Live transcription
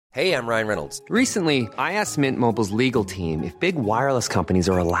Hey, I'm Ryan Reynolds. Recently, I asked Mint Mobile's legal team if big wireless companies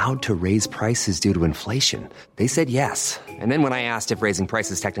are allowed to raise prices due to inflation. They said yes. And then when I asked if raising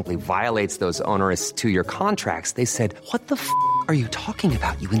prices technically violates those onerous two-year contracts, they said, "What the f*** are you talking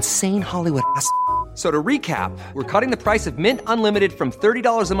about, you insane Hollywood ass?" So to recap, we're cutting the price of Mint Unlimited from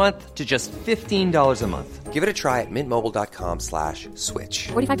 $30 a month to just $15 a month. Give it a try at mintmobile.com/switch.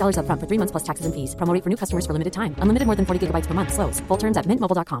 $45 up front for 3 months plus taxes and fees. Promo rate for new customers for limited time. Unlimited more than 40 gigabytes per month. Slows full terms at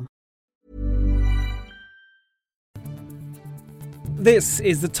mintmobile.com. This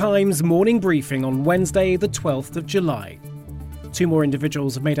is the Times morning briefing on Wednesday, the 12th of July. 2 more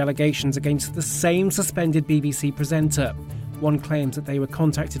individuals have made allegations against the same suspended BBC presenter. One claims that they were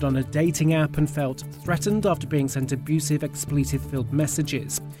contacted on a dating app and felt threatened after being sent abusive, expletive-filled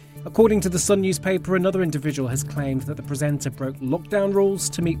messages. According to the Sun newspaper, another individual has claimed that the presenter broke lockdown rules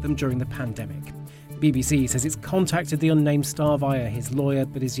to meet them during the pandemic. The BBC says it's contacted the unnamed star via his lawyer,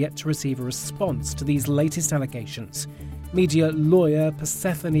 but is yet to receive a response to these latest allegations. Media lawyer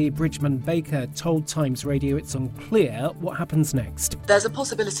Persephone Bridgman-Baker told Times Radio it's unclear what happens next. There's a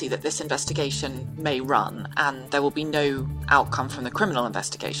possibility that this investigation may run and there will be no outcome from the criminal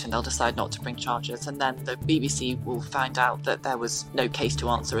investigation. They'll decide not to bring charges, and then the BBC will find out that there was no case to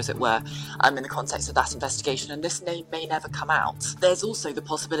answer, as it were, in the context of that investigation, and this name may never come out. There's also the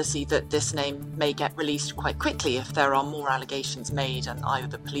possibility that this name may get released quite quickly if there are more allegations made and either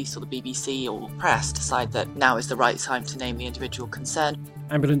the police or the BBC or press decide that now is the right time to name the individual concerned.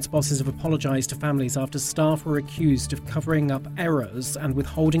 Ambulance bosses have apologised to families after staff were accused of covering up errors and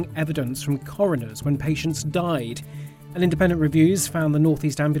withholding evidence from coroners when patients died. An independent reviews found the North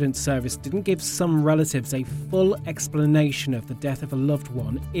East Ambulance Service didn't give some relatives a full explanation of the death of a loved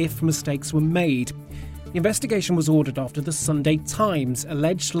one if mistakes were made. The investigation was ordered after the Sunday Times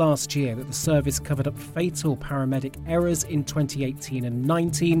alleged last year that the service covered up fatal paramedic errors in 2018 and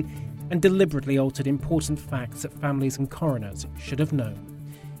 19 and deliberately altered important facts that families and coroners should have known.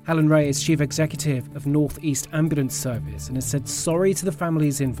 Helen Ray is Chief Executive of North East Ambulance Service and has said sorry to the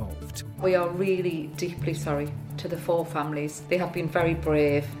families involved. We are really deeply sorry to the 4 families. They have been very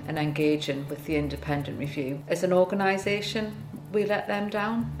brave and engaging with the independent review. As an organisation, we let them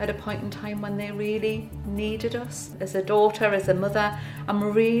down at a point in time when they really needed us. As a daughter, as a mother, I'm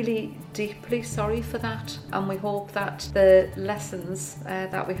really deeply sorry for that, and we hope that the lessons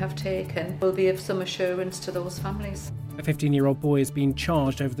that we have taken will be of some assurance to those families. A 15-year-old boy is being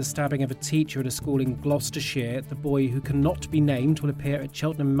charged over the stabbing of a teacher at a school in Gloucestershire. The boy, who cannot be named, will appear at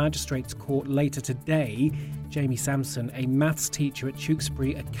Cheltenham Magistrates Court later today. Jamie Sampson, a maths teacher at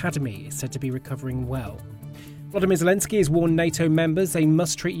Tewkesbury Academy, is said to be recovering well. Volodymyr Zelensky has warned NATO members they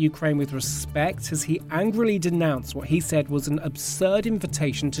must treat Ukraine with respect as he angrily denounced what he said was an absurd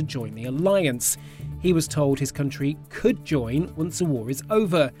invitation to join the alliance. He was told his country could join once the war is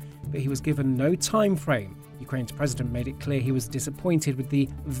over, but he was given no time frame. Ukraine's president made it clear he was disappointed with the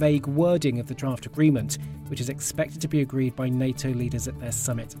vague wording of the draft agreement, which is expected to be agreed by NATO leaders at their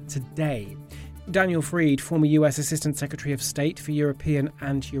summit today. Daniel Fried, former US Assistant Secretary of State for European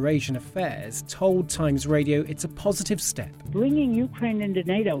and Eurasian Affairs, told Times Radio it's a positive step. Bringing Ukraine into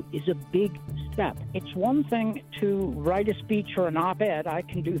NATO is a big step. It's one thing to write a speech or an op-ed. I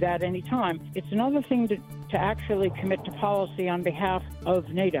can do that anytime. It's another thing to actually commit to policy on behalf of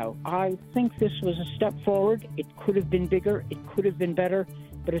NATO. I think this was a step forward. It could have been bigger. It could have been better.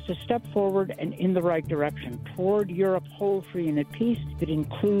 But it's a step forward and in the right direction toward Europe whole, free and at peace that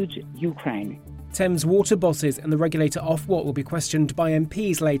includes Ukraine. Thames Water bosses and the regulator Ofwat will be questioned by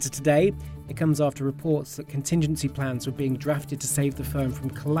MPs later today. It comes after reports that contingency plans were being drafted to save the firm from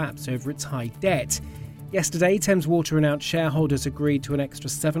collapse over its high debt. Yesterday, Thames Water announced shareholders agreed to an extra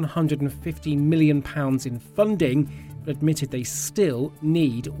 £750 million in funding, but admitted they still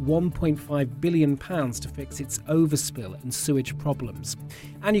need £1.5 billion to fix its overspill and sewage problems.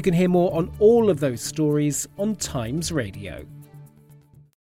 And you can hear more on all of those stories on Times Radio.